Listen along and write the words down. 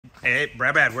Hey,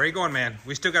 Brad, where are you going, man?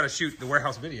 We still got to shoot the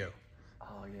warehouse video.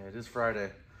 Oh, yeah, it is Friday.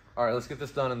 All right, let's get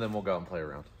this done, and then we'll go and play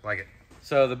around. Like it.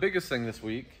 So the biggest thing this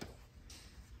week,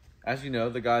 as you know,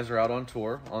 the guys are out on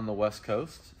tour on the West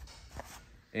Coast.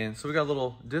 And so we got a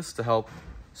little disc to help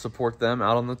support them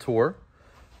out on the tour.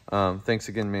 Thanks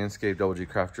again, Manscaped, Double G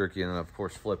Craft Jerky, and then, of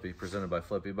course, Flippy, presented by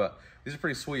Flippy. But these are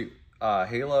pretty sweet.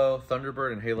 Halo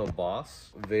Thunderbird and Halo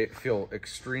Boss. They feel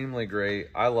extremely great.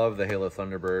 I love the Halo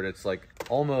Thunderbird. It's like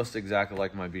almost exactly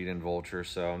like my beat-in Vulture,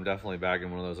 so I'm definitely bagging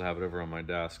one of those. I have it over on my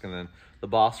desk. And then the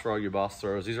Boss for all your Boss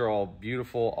throws. These are all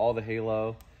beautiful. All the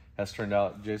Halo has turned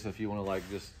out. Jason, if you want to like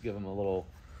just give them a little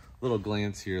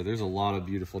glance here, there's a lot of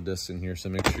beautiful discs in here, so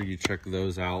make sure you check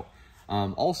those out.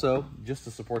 Also, just to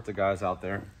support the guys out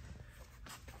there,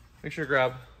 make sure to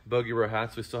grab Bogey Row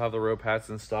hats. We still have the rope hats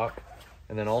in stock.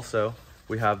 And then also,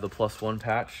 we have the +1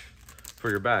 patch for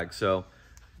your bag. So,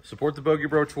 support the Bogey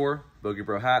Bro Tour, Bogey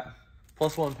Bro hat,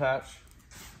 +1 patch,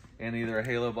 and either a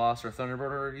Halo Boss or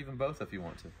Thunderbird, or even both if you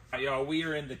want to. Y'all, we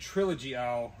are in the trilogy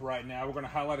aisle right now. We're going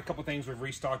to highlight a couple things we've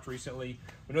restocked recently.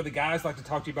 We know the guys like to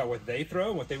talk to you about what they throw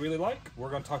and what they really like.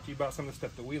 We're going to talk to you about some of the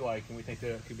stuff that we like, and we think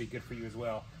that could be good for you as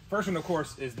well. First one, of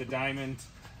course, is the Diamond,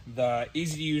 the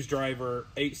easy-to-use driver,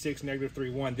 8.6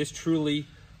 -3.1. This truly,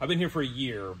 I've been here for a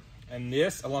year. And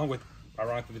this, along with,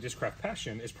 ironically, the Discraft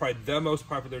Passion, is probably the most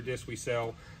popular disc we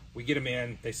sell. We get them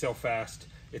in, they sell fast.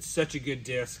 It's such a good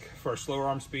disc for a slower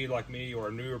arm speed like me or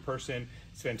a newer person.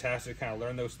 It's fantastic to kind of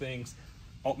learn those things.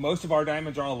 Most of our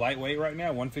diamonds are all lightweight right now,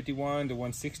 151 to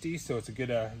 160, so it's a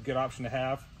good option to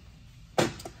have.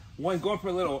 One going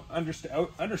from a little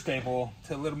understable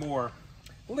to a little more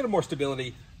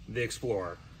stability, the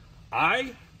Explorer.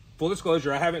 Full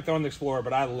disclosure, I haven't thrown the Explorer,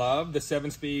 but I love the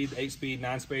 7-speed, 8-speed,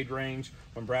 9-speed range.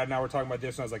 When Brad and I were talking about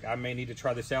this, I was like, I may need to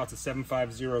try this out. It's a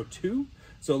 7502,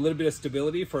 so a little bit of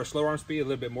stability for a slower arm speed, a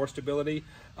little bit more stability.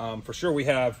 For sure, we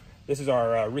have, this is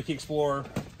our Ricky Explorer.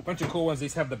 A bunch of cool ones.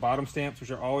 These have the bottom stamps, which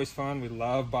are always fun. We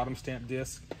love bottom stamp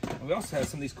discs. And we also have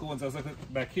some of these cool ones. I was looking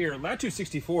back here. Lat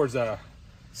 264's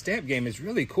stamp game is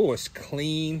really cool. It's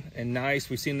clean and nice.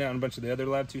 We've seen that on a bunch of the other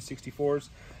Lat 264s.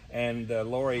 And the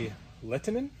Lori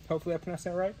Lettinen, hopefully I pronounced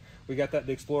that right. We got that,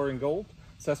 the Explorer in gold.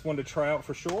 So that's one to try out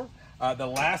for sure. The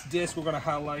last disc we're going to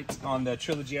highlight on the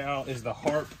Trilogy Owl is the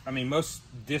Harp. I mean, most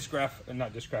disc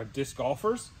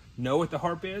golfers know what the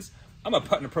Harp is. I'm a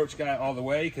putt and approach guy all the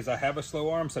way because I have a slow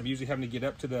arm, so I'm usually having to get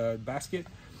up to the basket.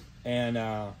 And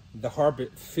the Harp,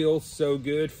 it feels so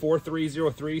good,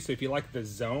 4303. So if you like the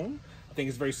zone, I think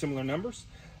it's very similar numbers.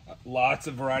 Lots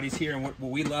of varieties here, and what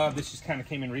we love, this just kind of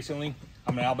came in recently.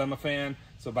 I'm an Alabama fan,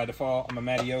 so by default, I'm a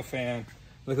Matty O fan.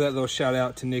 Look at that little shout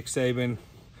out to Nick Saban.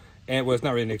 And well, it's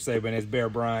not really Nick Saban, it's Bear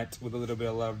Bryant with a little bit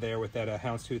of love there with that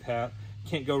houndstooth hat.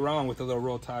 Can't go wrong with a little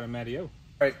roll tide of Matty O. All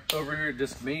right, over here at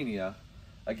Discmania,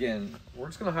 again, we're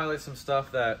just gonna highlight some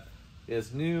stuff that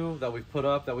is new, that we've put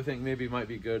up, that we think maybe might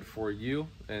be good for you,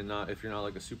 and not if you're not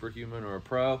like a superhuman or a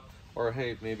pro, or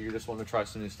hey, maybe you're just wanting to try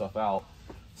some new stuff out.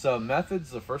 So Methods,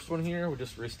 the first one here, we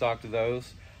just restocked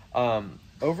those.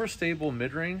 Overstable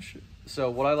mid-range. So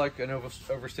what I like an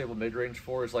overstable mid-range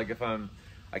for is like if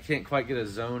I can't quite get a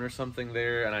zone or something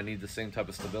there and I need the same type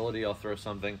of stability, I'll throw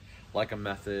something like a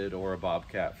Method or a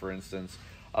Bobcat, for instance.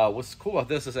 What's cool about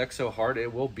this is Exo Hard,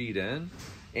 it will beat in,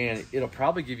 and it'll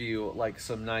probably give you like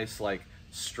some nice like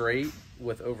straight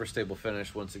with overstable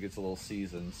finish once it gets a little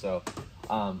seasoned. So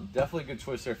definitely a good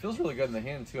choice there. It feels really good in the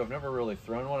hand too. I've never really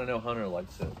thrown one. I know Hunter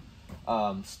likes it.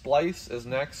 Splice is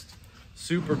next.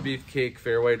 Super beefcake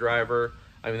fairway driver.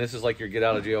 I mean, this is like your get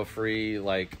out of jail free,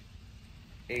 like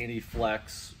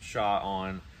anti-flex shot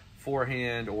on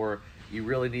forehand, or you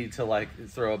really need to like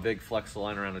throw a big flex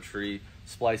line around a tree.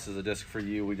 Splice is a disc for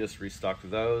you. We just restocked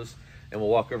those. And we'll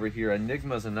walk over here.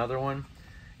 Enigma is another one.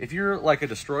 If you're like a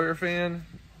Destroyer fan,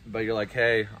 but you're like,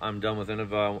 hey, I'm done with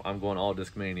Innova, I'm going all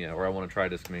Discmania, or I want to try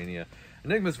Discmania.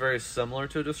 Enigma is very similar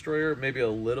to a Destroyer, maybe a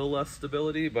little less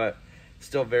stability, but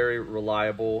still very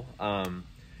reliable.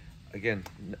 Again,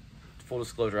 full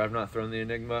disclosure, I've not thrown the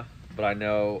Enigma, but I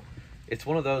know it's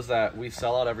one of those that we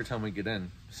sell out every time we get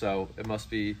in. So it must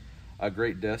be a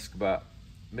great disc, but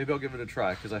maybe I'll give it a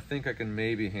try because I think I can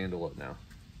maybe handle it now.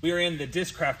 We are in the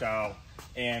Discraft aisle,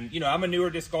 and you know, I'm a newer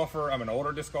disc golfer, I'm an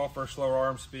older disc golfer, slower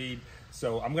arm speed,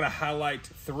 so I'm going to highlight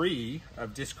 3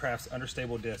 of Discraft's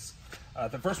understable discs.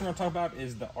 The first one I'm going to talk about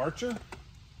is the Archer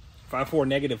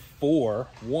 5.4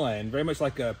 -4.1, very much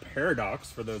like a Paradox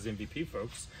for those MVP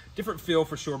folks. Different feel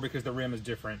for sure because the rim is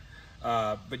different,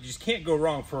 but you just can't go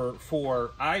wrong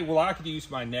I could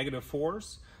use my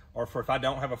 -4s, or for if I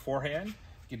don't have a forehand,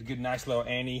 Get a good, nice little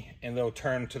Annie and little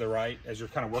turn to the right as you're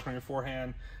kind of working on your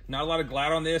forehand. Not a lot of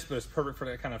glide on this, but it's perfect for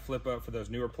that kind of flip up for those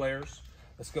newer players.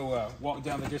 Let's go walk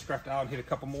down the Discraft aisle and hit a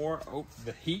couple more. Oh,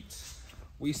 the heats.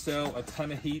 We sell a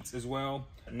ton of heats as well.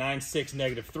 9.6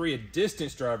 -3, a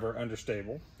distance driver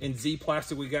understable. In Z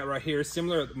plastic we got right here,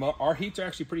 similar, our heats are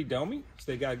actually pretty domey,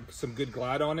 so they got some good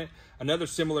glide on it. Another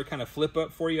similar kind of flip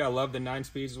up for you. I love the 9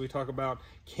 speeds as we talk about.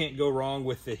 Can't go wrong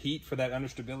with the heat for that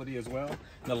understability as well.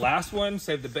 And the last one,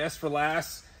 save the best for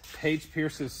last, Paige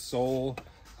Pierce's Soul.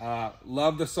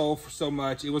 Love the Soul so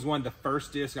much. It was one of the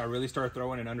first discs I really started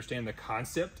throwing and understanding the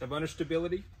concept of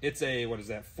understability. It's a, what is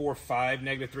that, 4.5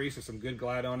 -3, so some good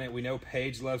glide on it. We know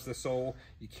Paige loves the Soul.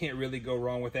 You can't really go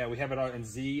wrong with that. We have it out in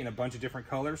Z in a bunch of different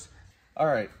colors. All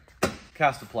right,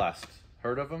 Castoplast.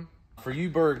 Heard of them? For you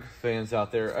Berg fans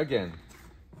out there, again,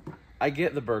 I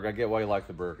get the Berg. I get why you like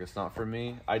the Berg. It's not for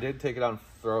me. I did take it out and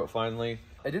throw it finally.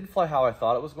 It didn't fly how I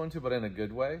thought it was going to, but in a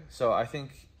good way. So I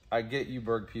think I get you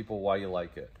Berg people why you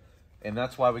like it. And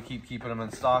that's why we keep keeping them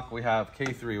in stock. We have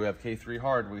K3, we have K3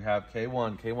 Hard, we have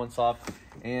K1, K1 Soft,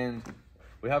 and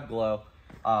we have Glow.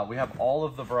 We have all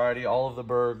of the variety, all of the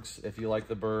Bergs. If you like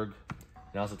the Berg,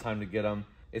 now's the time to get them.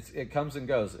 It comes and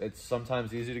goes. It's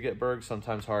sometimes easy to get Bergs,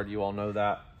 sometimes hard. You all know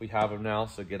that. We have them now,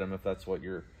 so get them if that's what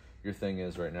your thing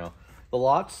is right now. The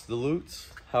lots, the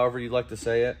loots, however you'd like to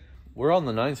say it. We're on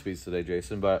the 9 speeds today,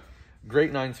 Jason, but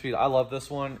great 9 speed. I love this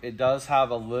one. It does have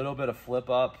a little bit of flip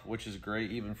up, which is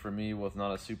great even for me with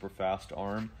not a super fast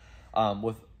arm,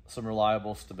 with some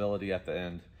reliable stability at the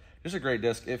end. Just a great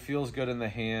disc. It feels good in the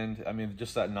hand. I mean,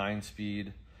 just that 9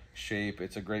 speed shape.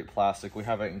 It's a great plastic. We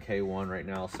have it in K1 right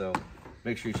now, so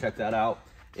make sure you check that out.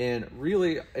 And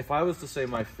really, if I was to say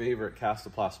my favorite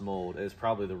Castoplast mold is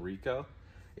probably the Rico.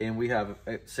 And we have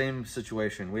same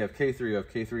situation. We have K3, we have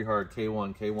K3 Hard,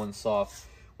 K1, K1 Soft.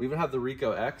 We even have the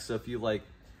Rico X, so if you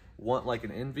want like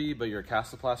an Envy, but you're a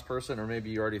Castoplast person, or maybe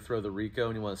you already throw the Rico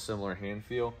and you want a similar hand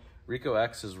feel, Rico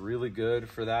X is really good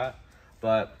for that.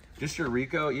 But just your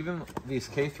Rico, even these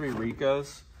K3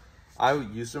 Ricos, I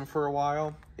used them for a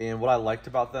while, and what I liked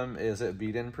about them is it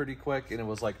beat in pretty quick, and it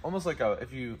was like almost like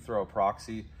if you throw a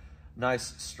proxy,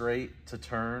 nice straight to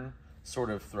turn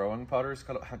sort of throwing putters,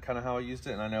 kind of how I used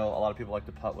it, and I know a lot of people like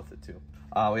to putt with it too.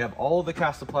 We have all of the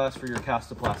Castoplast for your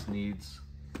Castoplast needs.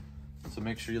 So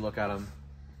make sure you look at them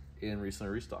in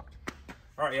recently restocked.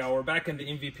 All right, y'all, we're back in the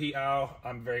MVP aisle.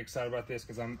 I'm very excited about this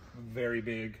because I'm very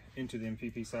big into the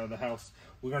MVP side of the house.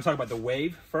 We're going to talk about the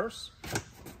Wave first.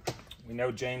 We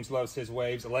know James loves his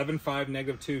Waves. 11.5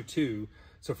 -2.2.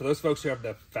 So for those folks who have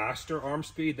the faster arm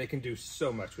speed, they can do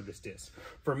so much with this disc.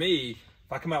 For me,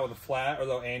 if I come out with a flat or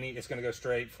low Annie, it's going to go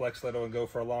straight, flex little, and go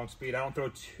for a long speed. I don't throw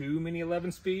too many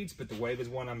 11 speeds, but the Wave is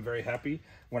one I'm very happy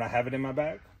when I have it in my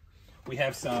bag. We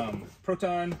have some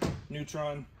Proton,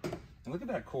 Neutron, and look at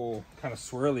that cool kind of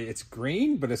swirly. It's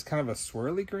green, but it's kind of a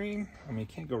swirly green. I mean, you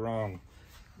can't go wrong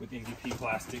with MVP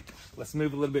plastic. Let's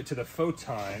move a little bit to the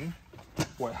Photon.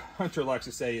 What Hunter likes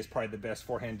to say is probably the best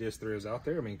forehand disc there is out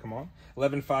there. I mean, come on.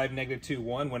 11.5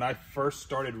 -2.1. When I first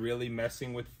started really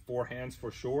messing with forehands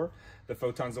for sure, the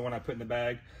Photon's the one I put in the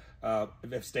bag.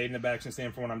 They've stayed in the bag since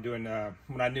then for when I'm doing,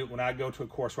 when I go to a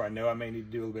course where I know I may need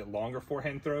to do a little bit longer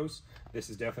forehand throws. This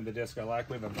is definitely the disc I like.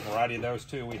 We have a variety of those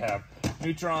too. We have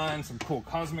Neutron, some cool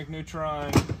Cosmic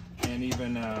Neutron, and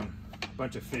even a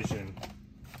bunch of Fission.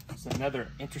 It's another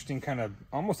interesting kind of,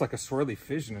 almost like a swirly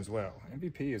Fission as well.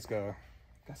 MVP has got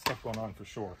stuff going on for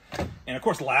sure. And of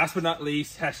course, last but not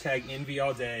least, hashtag Envy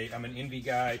all day. I'm an Envy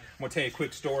guy. I'm gonna tell you a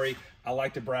quick story. I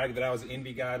like to brag that I was an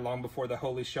Envy guy long before the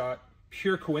Holy Shot.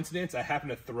 Pure coincidence, I happened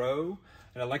to throw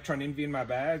an Electron Envy in my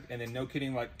bag, and then no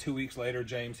kidding, like 2 weeks later,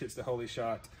 James hits the Holy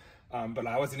Shot. But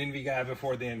I was an Envy guy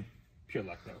before then. Pure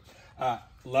luck though.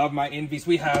 Love my Envies.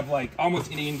 We have like almost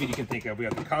any Envy you can think of. We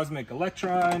have the Cosmic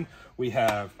Electron. We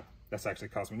have, that's actually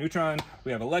Cosmic Neutron.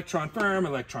 We have Electron Firm,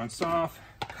 Electron Soft,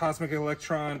 Cosmic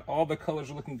Electron. All the colors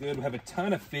are looking good. We have a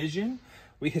ton of Fission.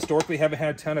 We historically haven't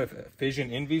had a ton of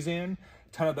Fission Envies in.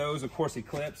 A ton of those, of course,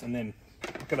 Eclipse, and then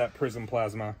look at that Prism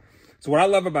Plasma. So what I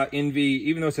love about Envy,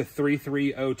 even though it's a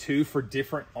 3302 for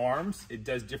different arms, it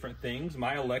does different things.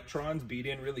 My Electrons beat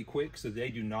in really quick, so they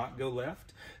do not go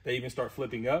left. They even start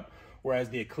flipping up, whereas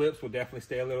the Eclipse will definitely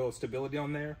stay a little stability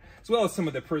on there, as well as some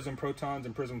of the Prism Protons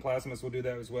and Prism Plasmas will do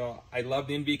that as well. I love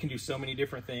the Envy. It can do so many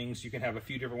different things. You can have a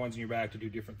few different ones in your bag to do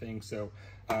different things, so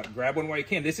grab one while you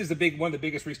can. This is one of the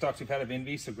biggest restocks we've had of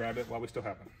Envy, so grab it while we still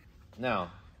have them. Now,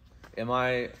 am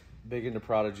I big into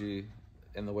Prodigy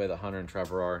in the way that Hunter and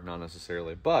Trevor are? Not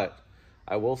necessarily, but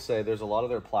I will say there's a lot of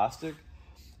their plastic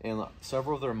and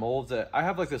several of their molds that I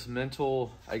have like this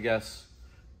mental, I guess,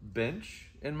 bench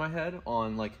in my head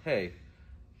on like, hey,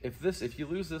 if you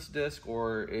lose this disc,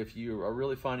 or if you are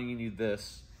really finding you need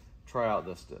this, try out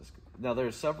this disc. Now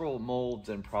there's several molds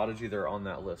and Prodigy that are on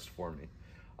that list for me.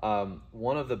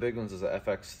 One of the big ones is the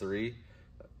FX3.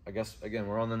 I guess, again,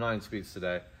 we're on the 9 speeds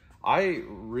today. I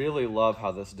really love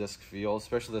how this disc feels,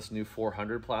 especially this new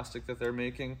 400 plastic that they're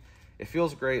making. It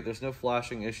feels great. There's no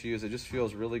flashing issues. It just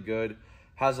feels really good.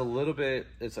 Has a little bit,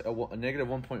 it's a negative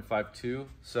 1.52.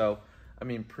 So, I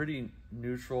mean, pretty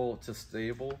neutral to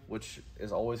stable, which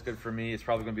is always good for me. It's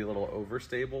probably going to be a little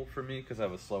overstable for me because I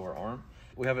have a slower arm.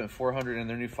 We have it in 400, and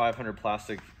their new 500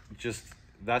 plastic, just,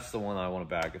 that's the one I want to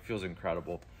bag. It feels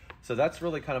incredible. So that's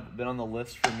really kind of been on the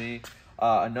list for me.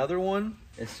 Another one,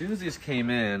 as soon as these came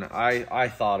in, I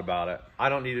thought about it. I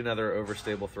don't need another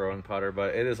overstable throwing putter,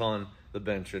 but it is on the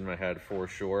bench in my head for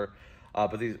sure.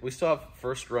 But we still have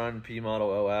first run P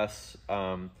model OS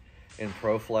in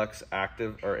ProFlex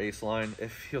Active or Ace line.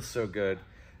 It feels so good.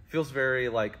 It feels very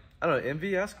like, I don't know,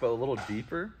 MV-esque, but a little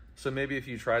deeper. So maybe if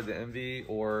you tried the MV,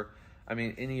 or I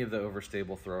mean any of the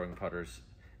overstable throwing putters,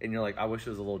 and you're like, I wish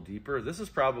it was a little deeper, this is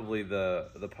probably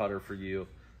the putter for you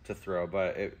to throw,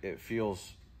 but it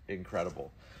feels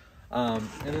incredible. And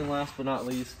then last but not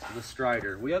least, the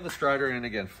Strider. We have the Strider in,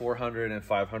 again, 400 and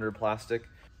 500 plastic,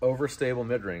 overstable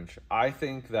mid-range. I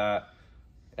think that,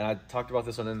 and I talked about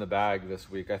this on In the Bag this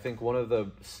week, I think one of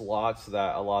the slots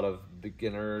that a lot of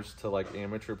beginners to like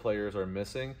amateur players are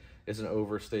missing is an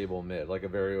overstable mid, like a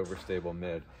very overstable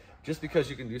mid. Just because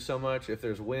you can do so much. If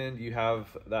there's wind, you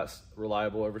have that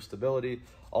reliable overstability.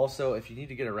 Also, if you need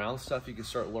to get around stuff, you can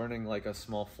start learning like a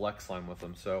small flex line with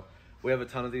them. So we have a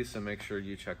ton of these, so make sure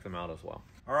you check them out as well.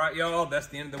 All right, y'all, that's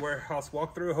the end of the warehouse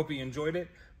walkthrough. Hope you enjoyed it.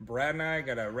 Brad and I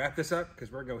got to wrap this up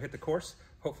because we're going to hit the course.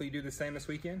 Hopefully you do the same this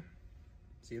weekend.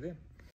 See you then.